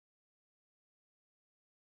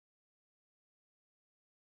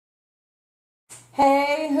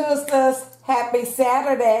Hey, Hoosters, happy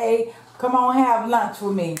Saturday. Come on, have lunch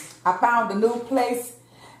with me. I found a new place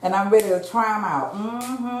and I'm ready to try them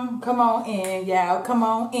out. Come on in, y'all. Come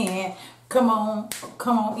on in. Come on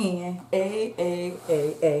in. Hey, hey,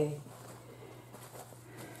 hey, hey.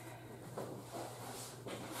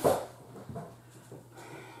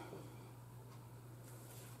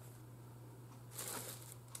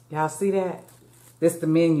 Y'all see that? This the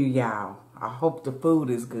menu, y'all. I hope the food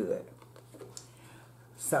is good.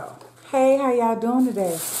 So, hey, how y'all doing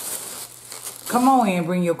today? Come on in,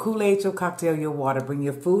 bring your Kool-Aid, your cocktail, your water. Bring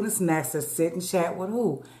your food and snacks to sit and chat with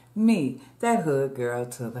who? Me, that hood girl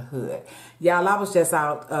to the hood. Y'all, I was just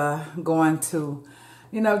out going to,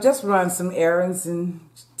 just run some errands and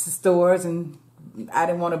to stores, and I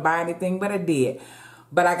didn't want to buy anything, but I did.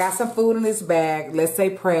 But I got some food in this bag. Let's say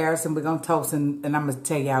prayers, and we're going to toast, and I'm going to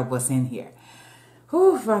tell y'all what's in here.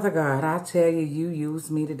 Whew, Father God, I tell you, you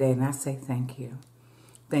used me today, and I say thank you.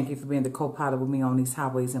 Thank you for being the co-pilot with me on these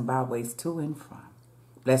highways and byways to and from.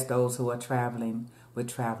 Bless those who are traveling with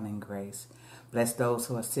traveling grace. Bless those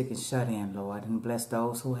who are sick and shut in, Lord, and bless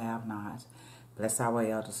those who have not. Bless our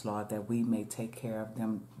elders, Lord, that we may take care of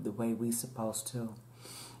them the way we're supposed to.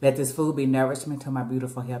 Let this food be nourishment to my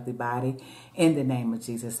beautiful, healthy body. In the name of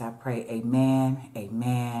Jesus, I pray, amen,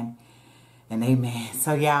 amen, and amen.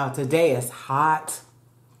 So, y'all, today is hot,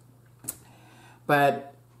 but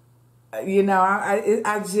I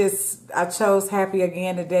chose happy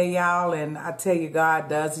again today, y'all, and I tell you, God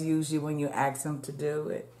does use you when you ask him to do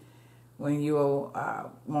it, when you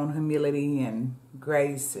want humility and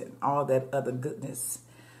grace and all that other goodness.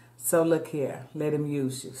 So look here, let him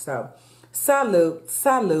use you. So salute,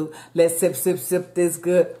 salute. Let's sip this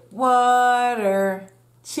good water.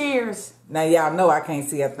 Cheers. Now y'all know I can't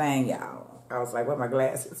see a thing, y'all. I was like, what are my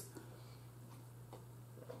glasses?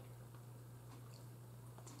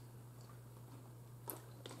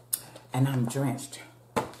 And I'm drenched.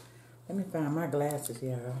 Let me find my glasses,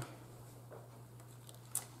 y'all.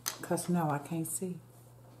 Because no, I can't see.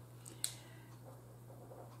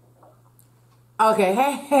 Okay,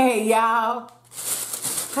 hey, y'all.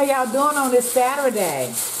 How y'all doing on this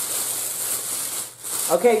Saturday?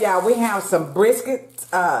 Okay, y'all, we have some brisket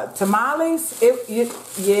tamales.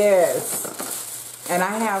 Yes. And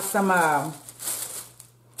I have some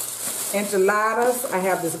enchiladas. I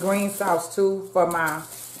have this green sauce, too, for my...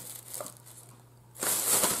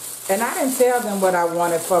 And I didn't tell them what I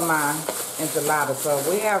wanted for my enchiladas. So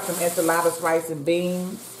we have some enchiladas, rice, and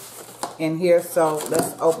beans in here. So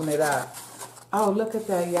let's open it up. Oh, look at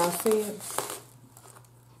that. Y'all see it?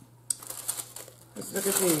 Let's look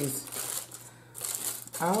at these.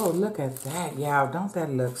 Oh, look at that, y'all. Don't that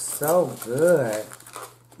look so good?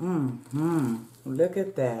 Look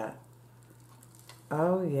at that.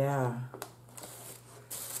 Oh, yeah.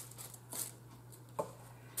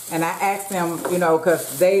 And I asked them,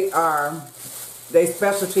 because their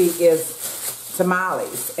specialty is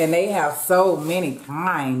tamales. And they have so many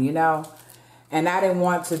kinds, And I didn't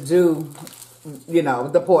want to do,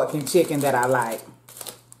 the pork and chicken that I like.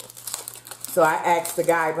 So I asked the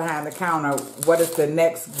guy behind the counter, what is the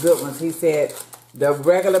next good ones? He said, the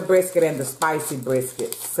regular brisket and the spicy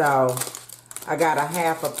brisket. So I got a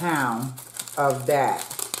 ½ a pound of that.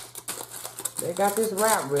 They got this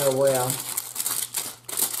wrapped real well.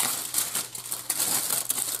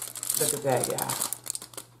 Look at that, y'all.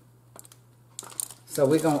 So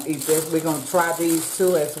we're going to eat this. We're going to try these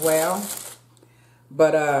too as well.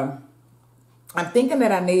 But I'm thinking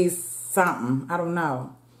that I need something. I don't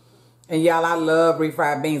know. And y'all, I love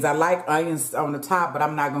refried beans. I like onions on the top, but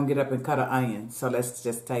I'm not going to get up and cut an onion. So let's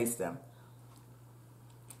just taste them.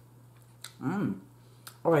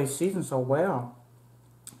 Oh, they season so well.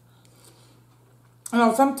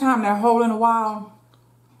 Sometimes that hole in the wall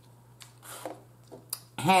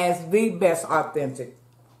has the best authentic.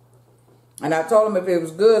 And I told him if it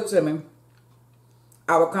was good to me,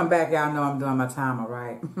 I would come back. Y'all know I'm doing my time, all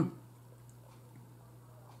right?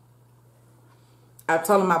 I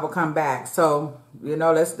told him I would come back. So,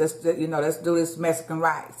 let's do this Mexican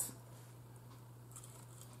rice.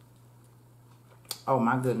 Oh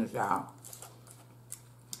my goodness, y'all.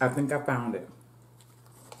 I think I found it.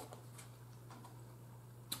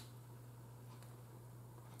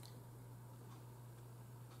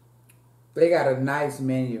 They got a nice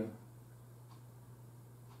menu.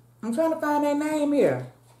 I'm trying to find their name here.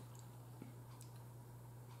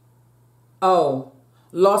 Oh,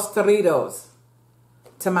 Los Toritos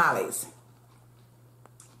Tamales.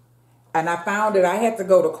 And I found it. I had to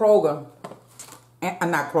go to Kroger.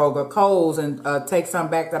 Not Kroger, Kohl's, and take some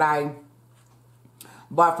back that I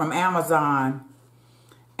bought from Amazon.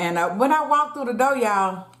 And when I walked through the door,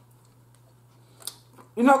 y'all,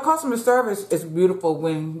 You know, customer service is beautiful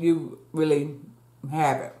when you really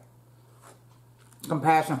have it.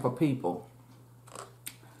 Compassion for people.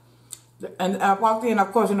 And I walked in,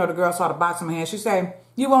 of course, you know, the girl saw the box in my hand. She said,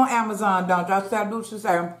 "You on Amazon, don't you?" I said, "I do." She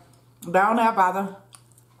said, "Down there by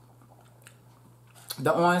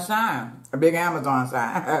the orange sign, a big Amazon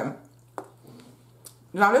sign."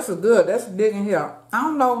 Now, this is good. Let's dig in here. I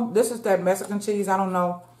don't know. This is that Mexican cheese. I don't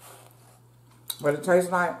know what it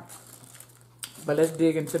tastes like. But let's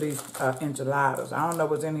dig into these enchiladas. I don't know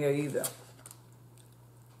what's in here either.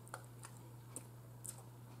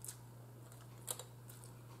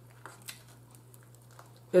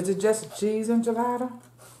 Is it just a cheese enchilada?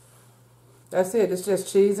 That's it. It's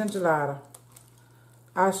just cheese enchilada.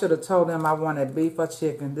 I should have told them I wanted beef or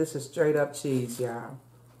chicken. This is straight up cheese, y'all.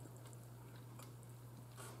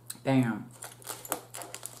 Damn.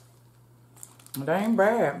 That ain't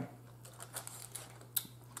bad.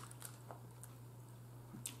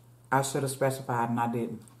 I should have specified and I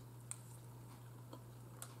didn't.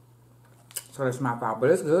 So that's my fault.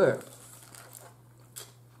 But it's good.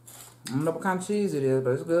 I don't know what kind of cheese it is,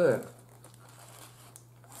 but it's good.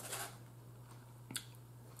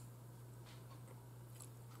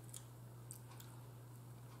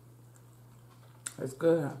 It's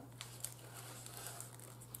good.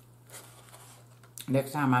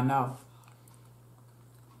 Next time I know.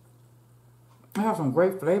 I have some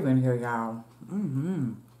great flavor in here, y'all.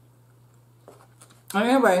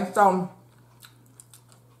 Anyway, so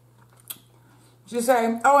she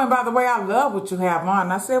said, "Oh, and by the way, I love what you have on."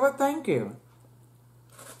 And I said, "Well, thank you."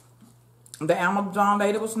 The Amazon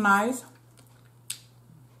lady was nice.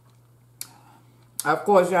 Of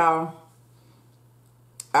course, y'all,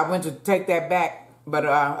 I went to take that back, but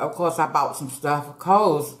of course, I bought some stuff.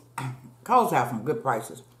 Kohl's have some good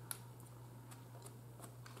prices.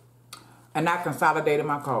 And I consolidated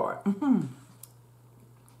my card.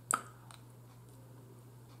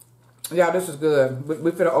 Yeah, this is good.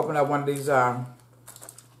 We finna open up one of these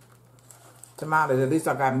tamales. At least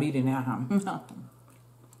I got meat in there, huh?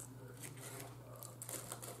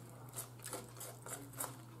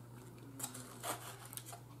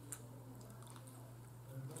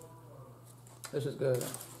 This is good.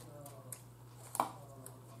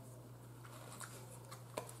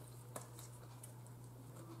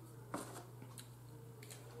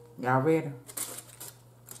 Y'all ready?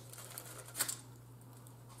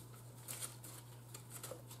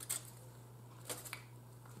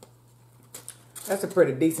 That's a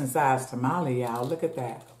pretty decent sized tamale, y'all. Look at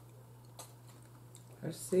that.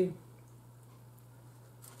 Let's see.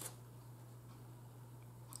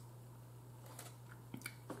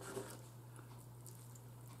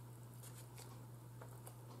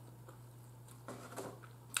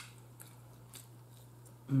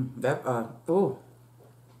 Ooh.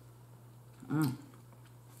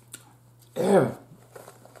 Ew.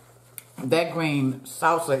 That green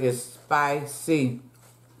salsa is spicy.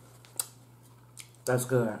 That's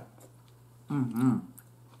good.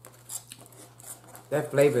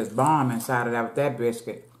 That flavor is bomb inside of that with that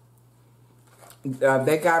biscuit.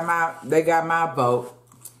 They got my vote.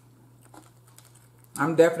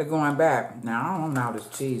 I'm definitely going back. Now I don't know how this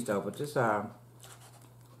cheese though, but this shell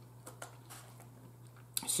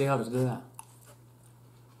is good.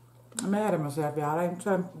 I'm mad at myself, y'all. I didn't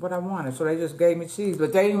tell them what I wanted, so they just gave me cheese,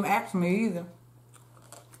 but they didn't ask me either.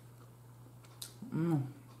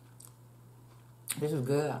 This is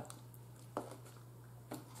good.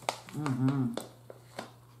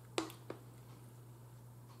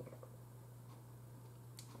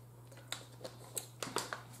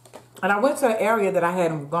 And I went to an area that I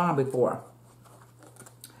hadn't gone before.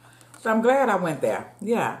 So I'm glad I went there.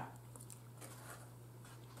 Yeah.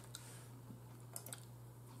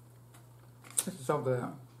 This is so good.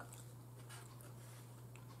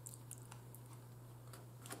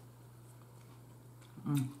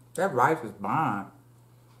 That rice is bomb.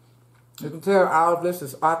 You can tell all of this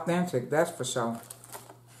is authentic, that's for sure.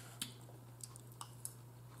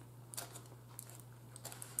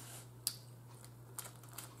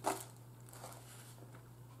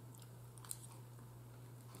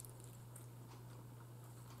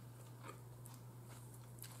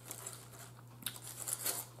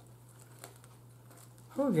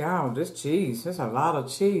 Oh, y'all, this cheese. There's a lot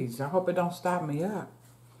of cheese. I hope it don't stop me up.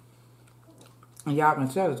 And y'all can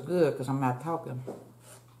tell it's good because I'm not talking.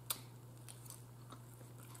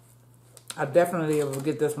 I definitely will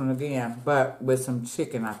get this one again, but with some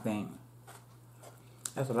chicken, I think.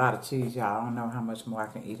 That's a lot of cheese, y'all. I don't know how much more I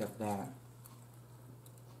can eat of that.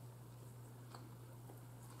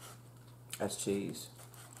 That's cheese.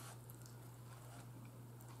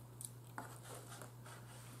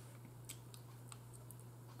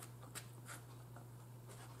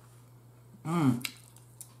 I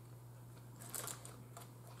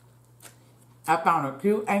found a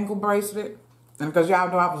cute ankle bracelet. And because y'all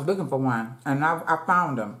know I was looking for one. And I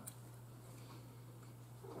found them.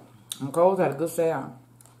 And Kohl's had a good sale.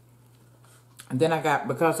 And then I got,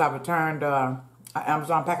 because I returned an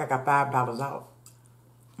Amazon pack, I got $5 off.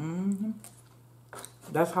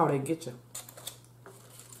 That's how they get you.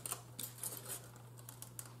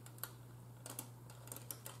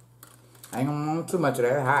 I ain't gonna want too much of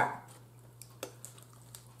that. It's hot.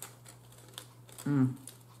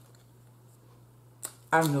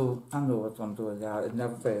 I knew I was gonna do it, y'all. It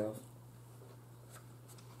never fails.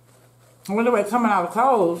 Well, anyway, coming out of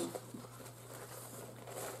Kohl's,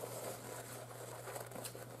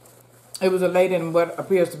 it was a lady and what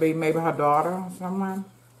appears to be maybe her daughter or someone.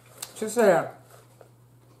 She said,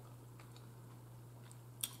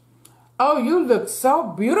 "Oh, you look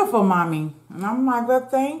so beautiful, mommy." And I'm like, "Well,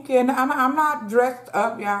 thank you." And I'm not dressed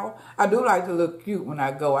up, y'all. I do like to look cute when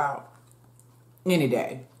I go out. Any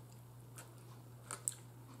day.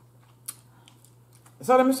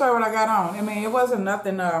 So let me show you what I got on. I mean, it wasn't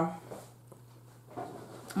nothing. I'm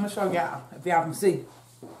going to show y'all, if y'all can see.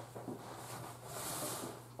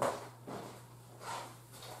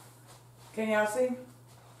 Can y'all see?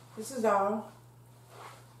 This is all.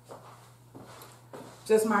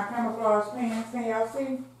 Just my camouflage pants. Can y'all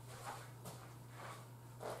see?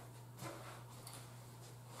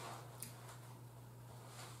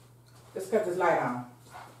 Let's cut this light on.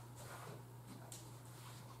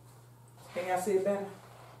 Can y'all see it better?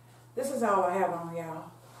 This is all I have on, y'all.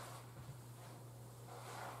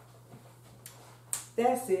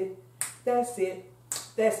 That's it. That's it.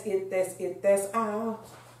 That's it. That's it. That's all.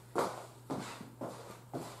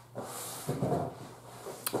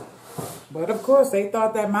 But of course, they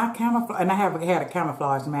thought that my camouflage, and I had a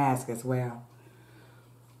camouflage mask as well.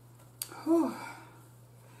 Whew.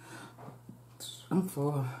 I'm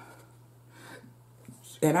full.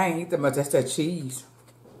 And I ain't eat that much. That's that cheese.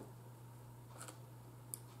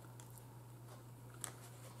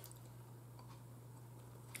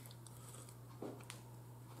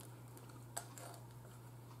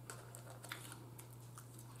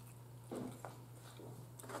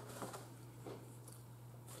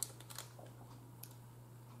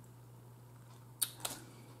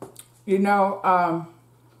 You know,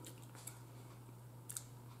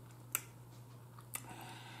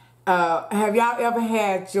 have y'all ever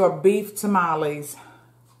had your beef tamales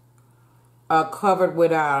covered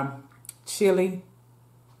with chili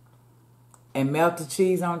and melted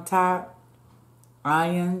cheese on top,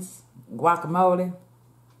 onions, guacamole?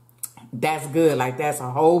 That's good. Like, that's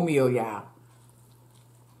a whole meal, y'all.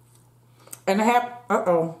 And the half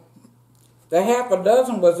a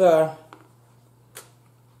dozen was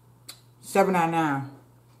 $7.99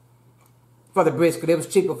 for the brisket. It was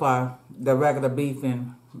cheaper for the regular beef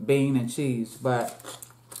and bean and cheese, but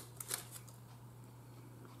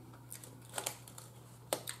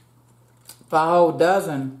for a whole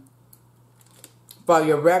dozen for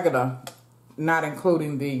your regular, not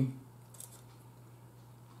including the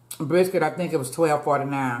brisket, I think it was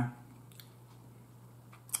 $12.49,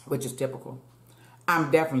 which is typical. I'm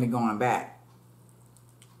definitely going back.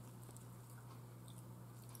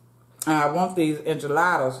 I want these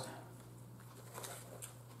enchiladas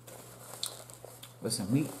with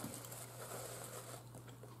some meat.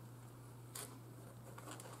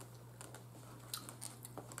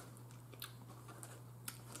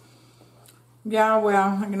 Yeah,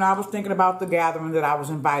 well, you know, I was thinking about the gathering that I was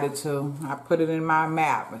invited to. I put it in my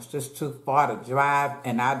map. It's just too far to drive,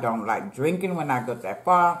 and I don't like drinking when I go that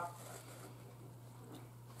far.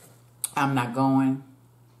 I'm not going.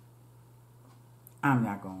 I'm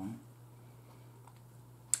not going.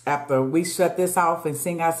 After we shut this off and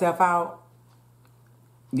sing ourselves out,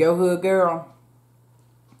 your hood girl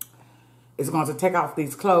is going to take off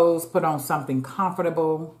these clothes, put on something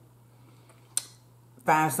comfortable,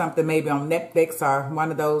 find something maybe on Netflix or one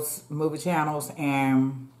of those movie channels,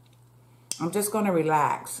 and I'm just going to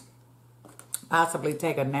relax, possibly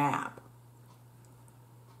take a nap.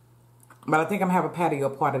 But I think I'm going to have a patio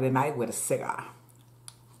party tonight with a cigar.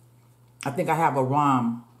 I think I have a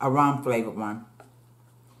rum flavored one.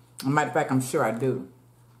 As a matter of fact, I'm sure I do.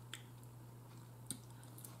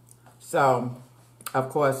 So, of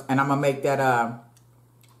course, and I'm going to make that,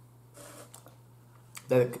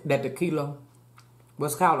 that tequila,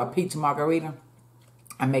 what's called a peach margarita.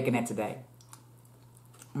 I'm making that today.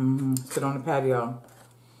 Sit on the patio.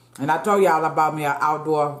 And I told y'all about me an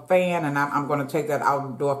outdoor fan, and I'm going to take that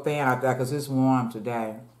outdoor fan out there because it's warm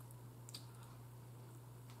today.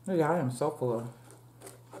 Yeah, I am so full.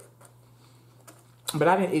 But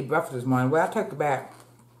I didn't eat breakfast this morning. Well, I took it back.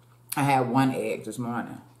 I had 1 egg this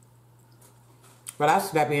morning. But I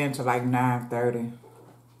slept in until like 9:30.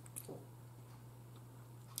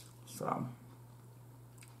 So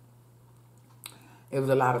it was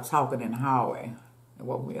a lot of talking in the hallway. It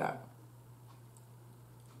woke me up.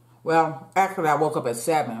 Well, actually I woke up at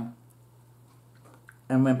 7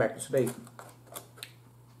 and went back to sleep.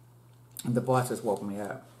 And the bosses woke me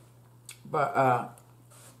up. But I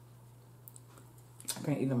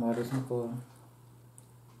can't eat no more of this one full.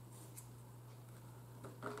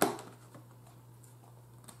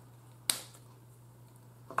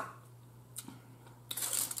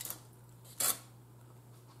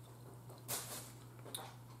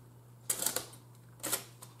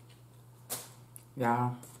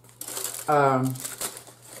 Y'all,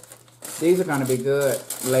 these are gonna be good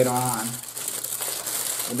later on.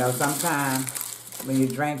 You know, sometimes when you're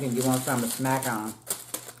drinking, you want something to snack on.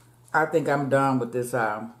 I think I'm done with this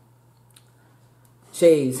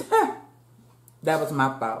cheese. That was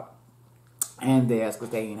my fault. And theirs,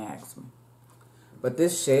 because they ain't asked me. But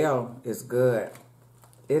this shell is good.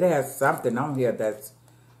 It has something on here that's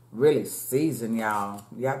really seasoned, y'all.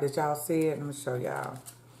 Did y'all see it? Let me show y'all.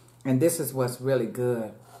 And this is what's really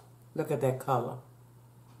good. Look at that color.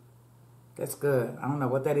 That's good. I don't know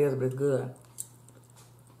what that is, but it's good.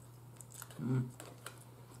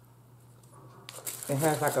 It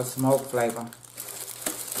has like a smoke flavor.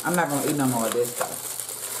 I'm not going to eat no more of this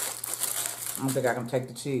stuff. I don't think I can take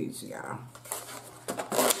the cheese, y'all.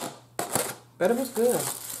 But it was good.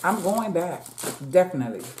 I'm going back.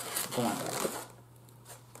 Definitely going back.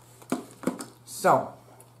 So.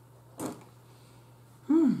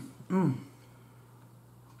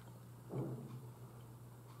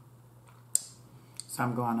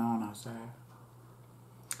 Something going on outside.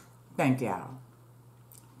 Thank y'all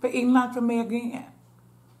for eating lunch with me again.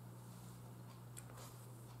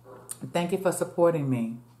 Thank you for supporting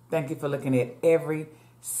me. Thank you for looking at every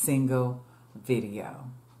single video.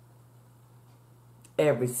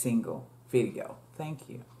 Every single video. Thank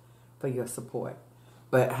you for your support.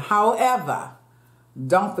 But however,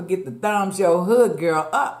 don't forget to thumbs your hood girl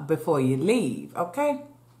up before you leave, okay?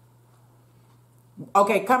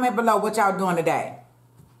 Okay, comment below what y'all doing today.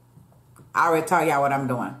 I already tell y'all what I'm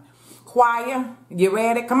doing. Choir, you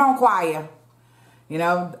ready? Come on, choir. You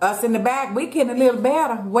know, us in the back, we getting a little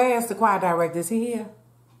better. Where's the choir director? Is he here?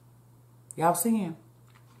 Y'all see him?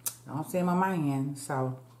 I don't see him on my end.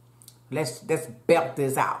 So let's belt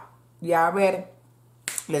this out. Y'all ready?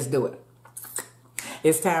 Let's do it.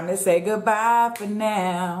 It's time to say goodbye for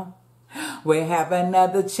now. We have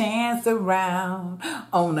another chance around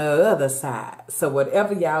on the other side. So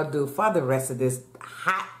whatever y'all do for the rest of this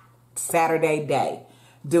hot Saturday day,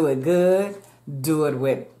 do it good, do it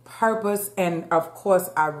with purpose, and of course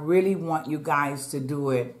I really want you guys to do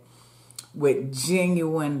it with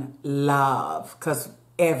genuine love, because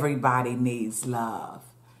everybody needs love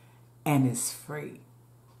and it's free.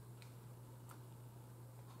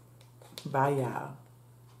 Bye y'all.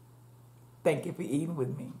 Thank you for eating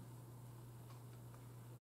with me.